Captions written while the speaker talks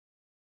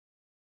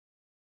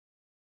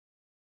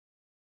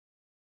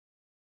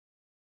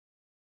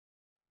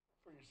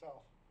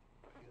yourself.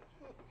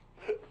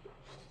 Yeah,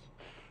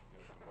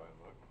 come by and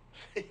look.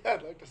 Yeah,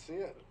 I'd like to see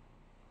it.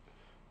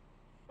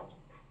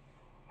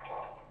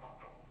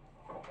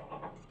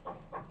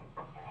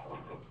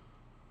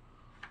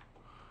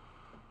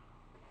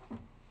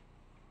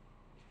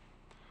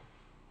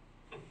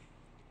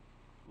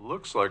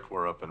 Looks like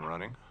we're up and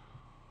running.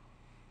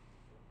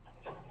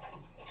 We're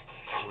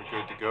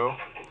good to go.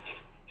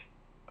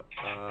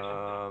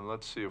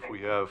 Let's see if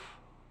we have,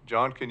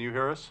 John, can you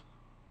hear us?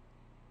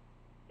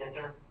 Yes,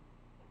 sir.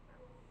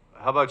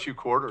 How about you,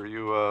 Court?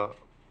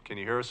 Can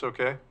you hear us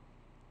okay?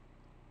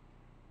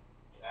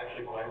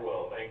 Actually, quite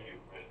well, thank you,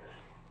 Commissioner.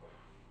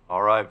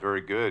 All right,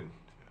 very good.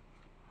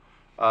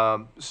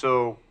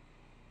 So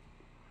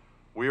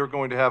we are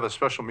going to have a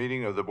special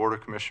meeting of the Board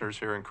of Commissioners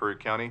here in Curry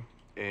County,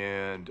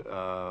 and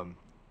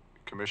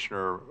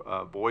Commissioner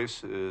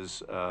Boyce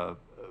is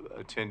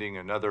attending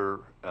another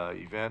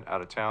event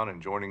out of town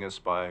and joining us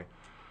by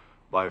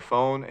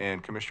phone,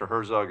 and Commissioner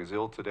Herzog is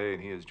ill today,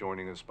 and he is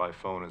joining us by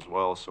phone as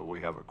well, so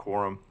we have a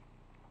quorum.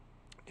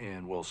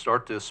 And we'll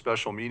start this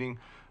special meeting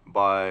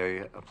by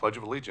a Pledge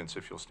of Allegiance,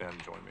 if you'll stand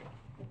and join me.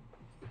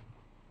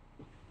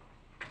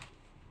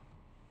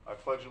 I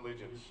pledge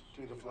allegiance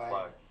To the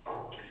flag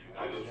of the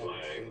United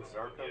States of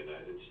America,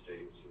 United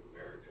States of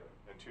America,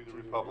 and to the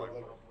republic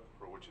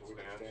for which it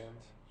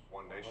stands,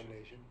 one nation,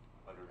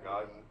 under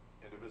God,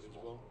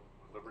 indivisible,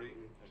 with liberty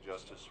and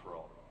justice for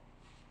all.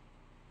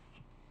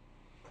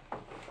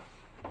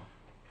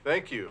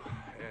 Thank you,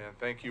 and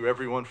thank you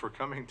everyone for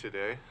coming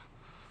today.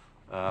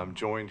 I'm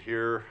joined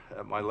here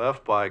at my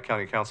left by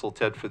County Counsel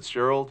Ted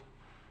Fitzgerald,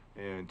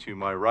 and to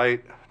my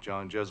right,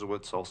 John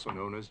Jesuits, also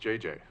known as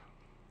JJ.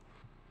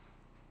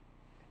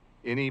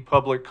 Any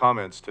public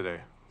comments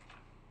today?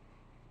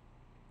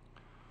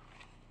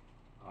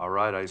 All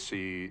right, I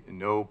see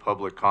no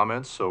public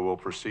comments, so we'll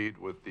proceed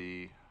with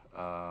the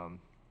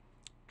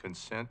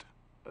consent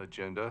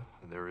agenda.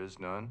 There is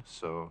none,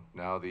 so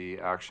now the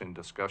action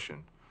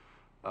discussion.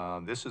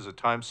 This is a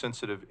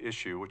time-sensitive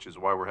issue, which is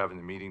why we're having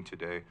the meeting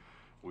today.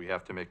 We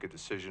have to make a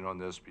decision on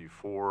this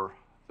before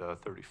the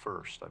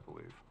 31st, I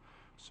believe.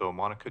 So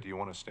Monica, do you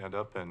want to stand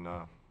up and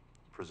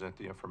present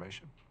the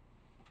information?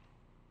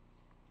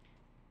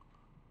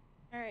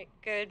 All right,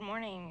 good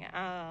morning.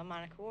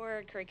 Monica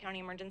Ward, Curry County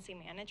Emergency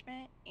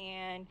Management,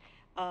 and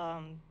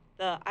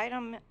the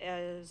item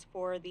is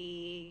for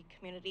the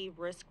community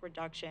risk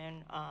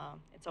reduction.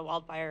 It's a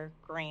wildfire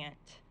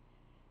grant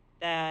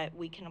that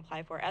we can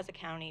apply for as a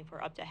county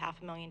for up to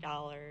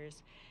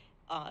 $500,000.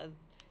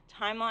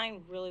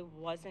 Timeline really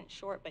wasn't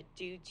short, but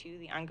due to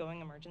the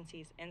ongoing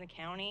emergencies in the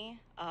county,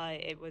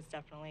 it was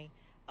definitely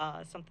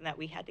something that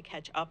we had to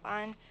catch up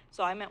on.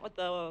 So I met with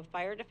the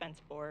Fire Defense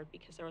Board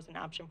because there was an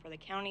option for the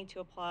county to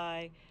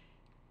apply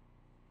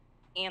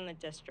and the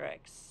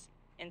districts.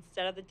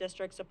 Instead of the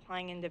districts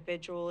applying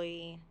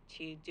individually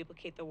to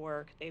duplicate the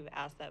work, they've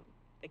asked that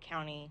the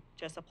county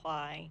just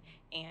apply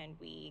and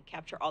we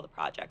capture all the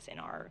projects in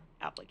our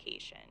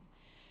application.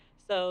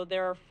 So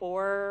there are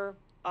four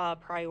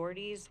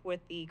priorities with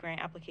the grant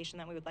application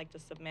that we would like to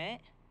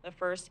submit. The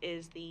first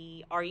is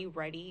the Are You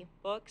Ready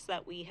books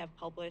that we have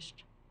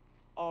published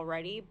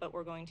already, but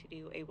we're going to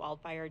do a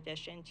wildfire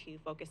edition to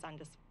focus on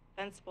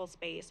dispensable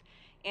space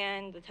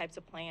and the types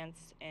of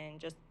plants and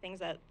just things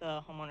that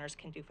the homeowners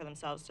can do for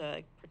themselves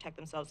to protect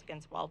themselves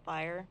against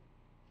wildfire.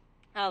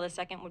 The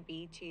second would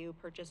be to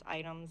purchase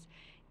items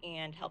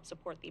and help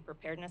support the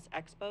preparedness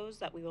expos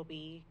that we will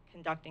be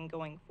conducting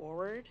going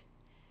forward.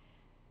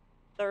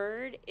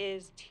 Third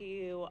is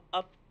to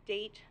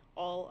update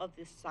all of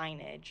the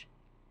signage,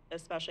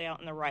 especially out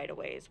in the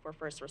right-of-ways for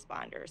first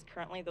responders.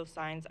 Currently, those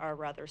signs are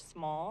rather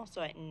small,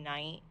 so at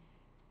night,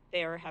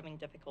 they're having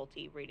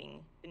difficulty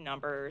reading the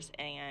numbers,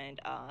 and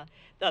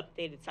the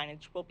updated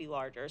signage will be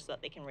larger so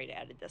that they can read it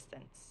at a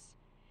distance.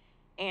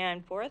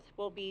 And fourth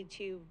will be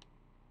to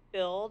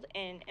build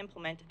and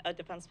implement a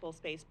defensible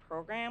space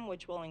program,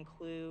 which will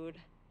include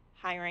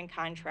hiring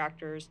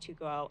contractors to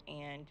go out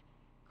and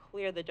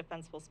clear the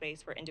defensible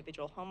space for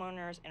individual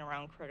homeowners and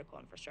around critical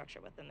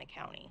infrastructure within the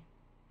county.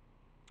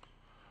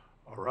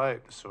 All right,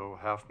 so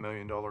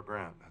 $500,000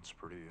 grant. That's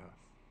pretty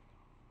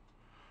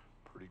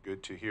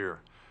good to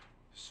hear.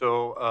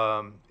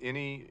 So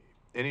any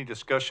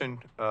discussion?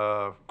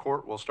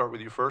 Court, we'll start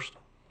with you first.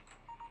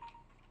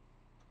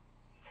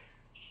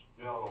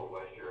 No,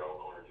 last year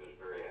Elkhorn just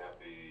very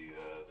happy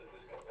that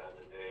this got done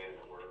today and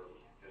that we're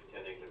just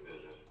tending to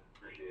business.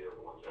 Appreciate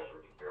everyone's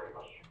efforts very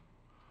much.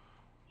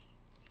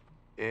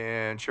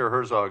 And Chair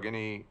Herzog,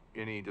 any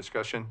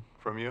discussion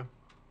from you?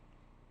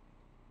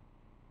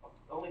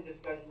 The only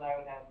discussion I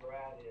would have,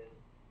 Brad, is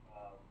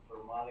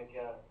for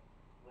Monica.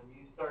 When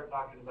you start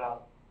talking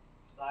about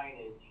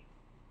signage,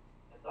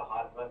 it's a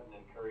hot button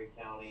in Curry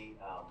County,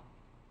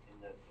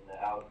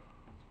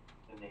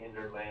 in the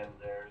hinterlands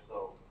there.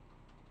 So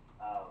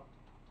I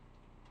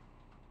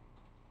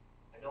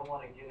don't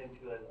want to get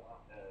into a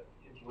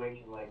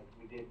situation like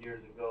we did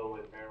years ago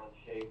with Marilyn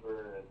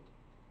Schaefer and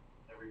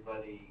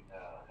everybody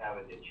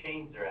having to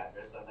change their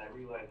address. And I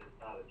realize it's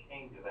not a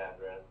change of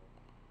address.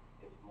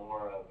 It's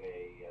more of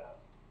a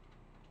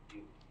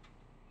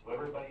So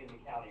everybody in the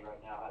county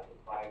right now has a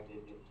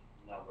 5-digit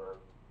number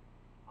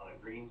on a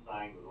green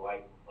sign with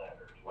white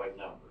letters, white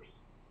numbers.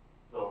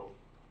 So,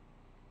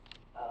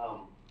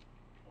 and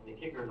the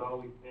kicker's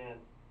always been,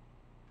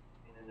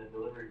 in the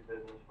delivery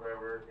business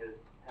forever, is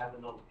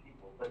having those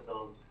people put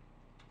those,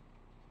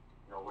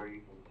 where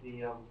you can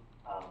see them,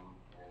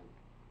 and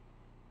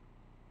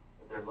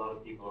but there's a lot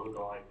of people who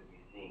don't like to be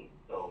seen,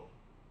 so,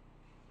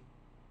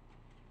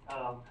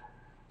 does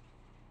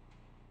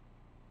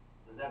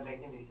that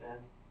make any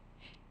sense?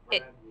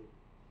 It- Brad?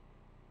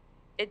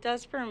 It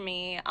does for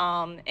me.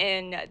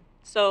 And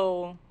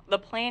so the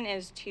plan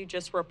is to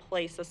just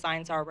replace the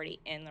signs already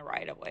in the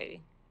right of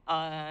way.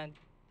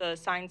 The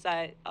signs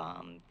that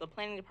the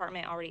planning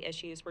department already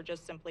issues, we're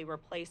just simply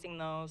replacing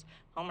those.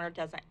 Homeowner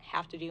doesn't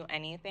have to do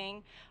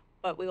anything,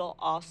 but we will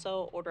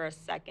also order a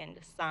second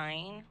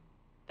sign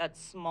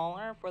that's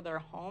smaller for their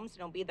homes.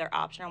 It'll be their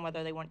option on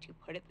whether they want to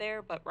put it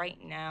there. But right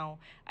now,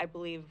 I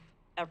believe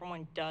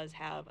everyone does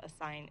have a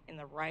sign in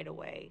the right of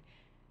way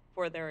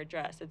for their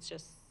address. It's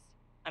just,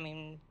 I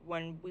mean,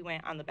 when we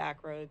went on the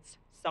back roads,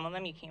 some of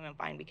them you can't even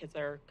find because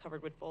they're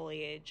covered with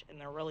foliage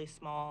and they're really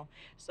small.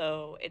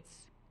 So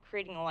it's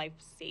creating a life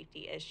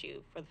safety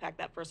issue for the fact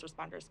that first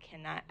responders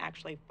cannot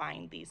actually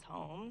find these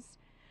homes.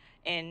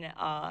 And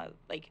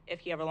like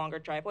if you have a longer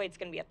driveway, it's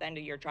going to be at the end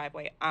of your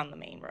driveway on the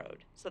main road,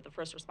 so that the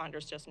first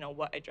responders just know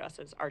what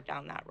addresses are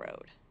down that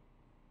road.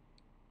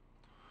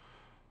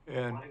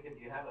 And Monica,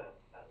 do you have a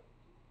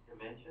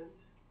dimensions?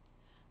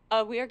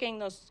 We are getting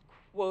those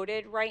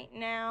quoted right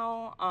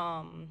now.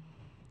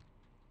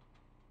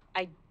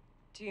 I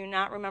do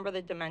not remember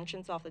the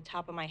dimensions off the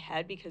top of my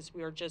head because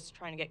we were just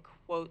trying to get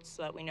quotes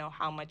so that we know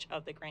how much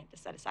of the grant to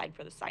set aside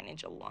for the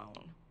signage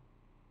alone.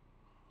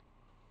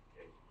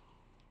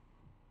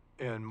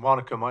 And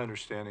Monica, my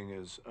understanding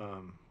is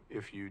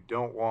if you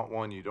don't want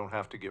one, you don't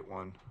have to get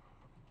one.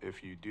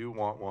 If you do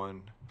want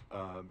one,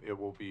 it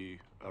will be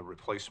a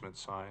replacement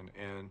sign,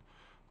 and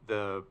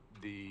the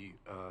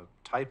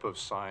type of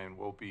sign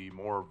will be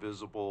more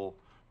visible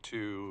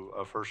to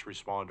a first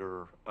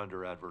responder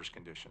under adverse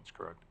conditions,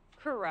 correct?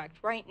 Correct.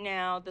 Right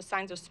now, the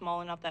signs are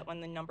small enough that when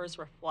the numbers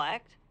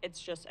reflect,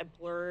 it's just a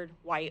blurred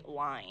white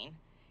line.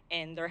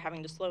 And they're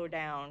having to slow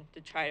down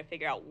to try to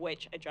figure out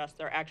which address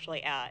they're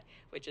actually at,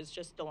 which is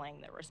just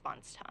delaying their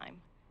response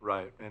time.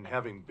 Right, and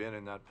having been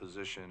in that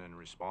position and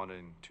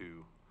responding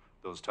to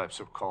those types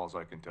of calls,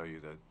 I can tell you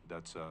that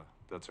that's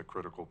a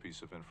critical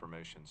piece of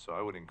information. So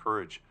I would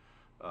encourage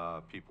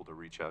people to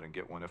reach out and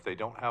get one. If they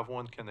don't have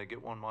one, can they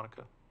get one,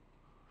 Monica?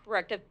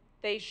 Correct. If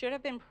they should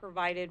have been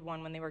provided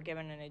one when they were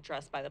given an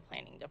address by the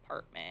planning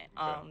department.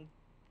 Okay.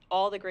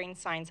 All the green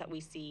signs that we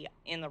see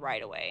in the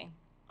right of way,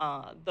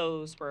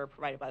 those were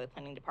provided by the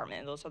planning department,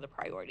 and those are the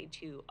priority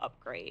to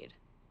upgrade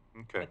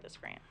Okay. with this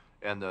grant.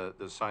 And the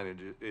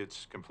signage,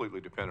 it's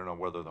completely dependent on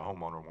whether the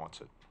homeowner wants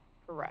it.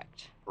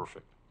 Correct.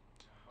 Perfect.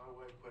 My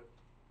wife put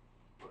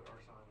our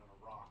sign on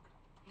a rock,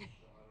 so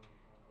I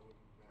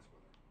wouldn't mess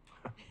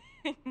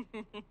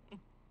with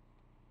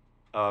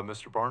her.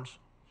 Mr. Barnes? Is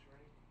there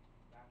any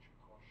match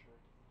or cost share?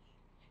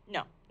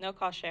 No, no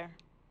cost share.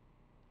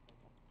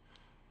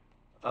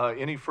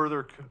 Any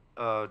further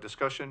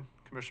discussion,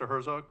 Commissioner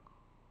Herzog?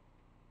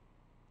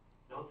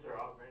 No, sir,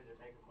 I'm ready to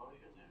make a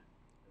motion then,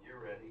 when you're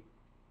ready.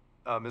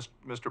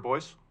 Mr.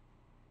 Boyce?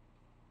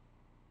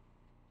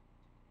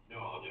 No,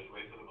 I'll just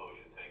wait for the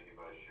motion. Thank you,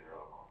 Vice Chair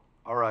Alcorn.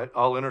 All right,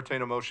 I'll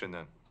entertain a motion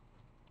then.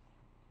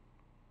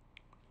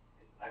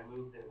 I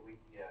move that we,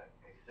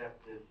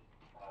 accept this,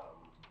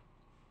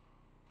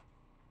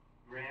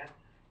 grant,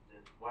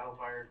 this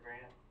wildfire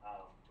grant,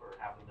 for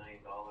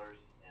 $500,000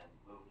 and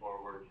move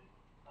forward,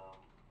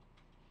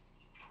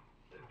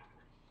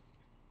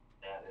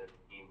 that is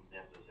deemed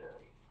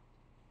necessary.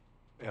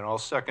 And I'll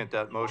second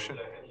that motion.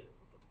 20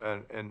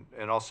 seconds.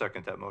 And I'll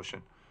second that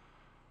motion.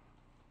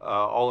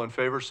 All in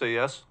favor, say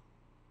yes.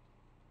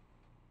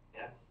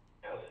 Yes?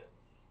 Yes.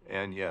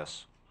 And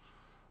yes.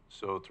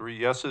 So 3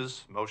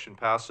 yeses, motion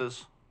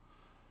passes.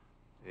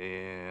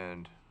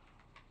 And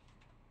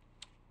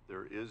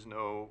there is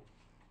no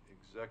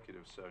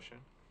executive session.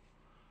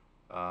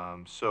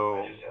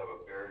 So, I just have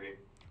a very,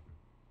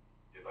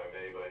 if I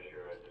may, Vice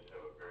Chair, I just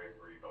have a very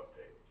brief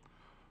update.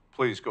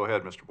 please go ahead,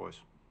 Mr. Boyce.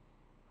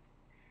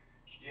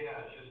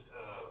 Yeah, it's just,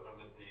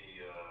 I'm at the,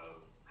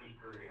 Coos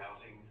Prairie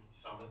Housing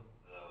Summit,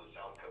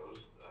 South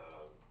Coast,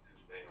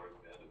 Coos Bay, North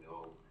Bend, the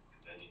old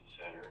convention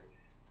center.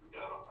 We've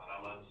got,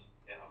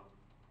 and I'm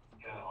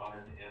kind of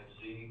honored to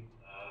MC,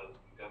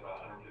 we've got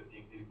about 115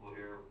 people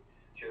here.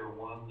 Chair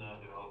one,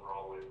 developer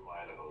all the way from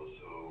Idaho,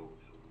 so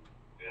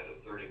we had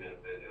a 30-minute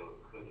video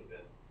that couldn't have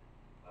been,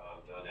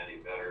 done any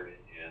better,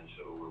 and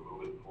so we're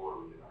moving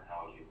forward in our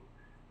housing,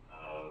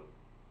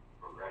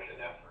 progression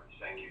efforts.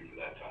 Thank you for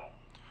that time.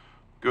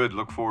 Good,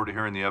 look forward to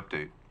hearing the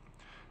update.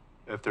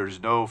 If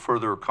there's no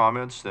further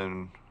comments,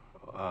 then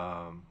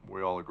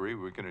we all agree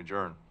we can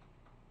adjourn.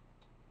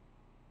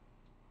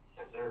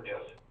 Yes, sir.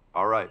 Yes.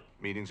 All right,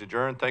 meeting's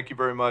adjourned. Thank you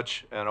very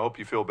much, and I hope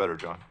you feel better,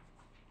 John.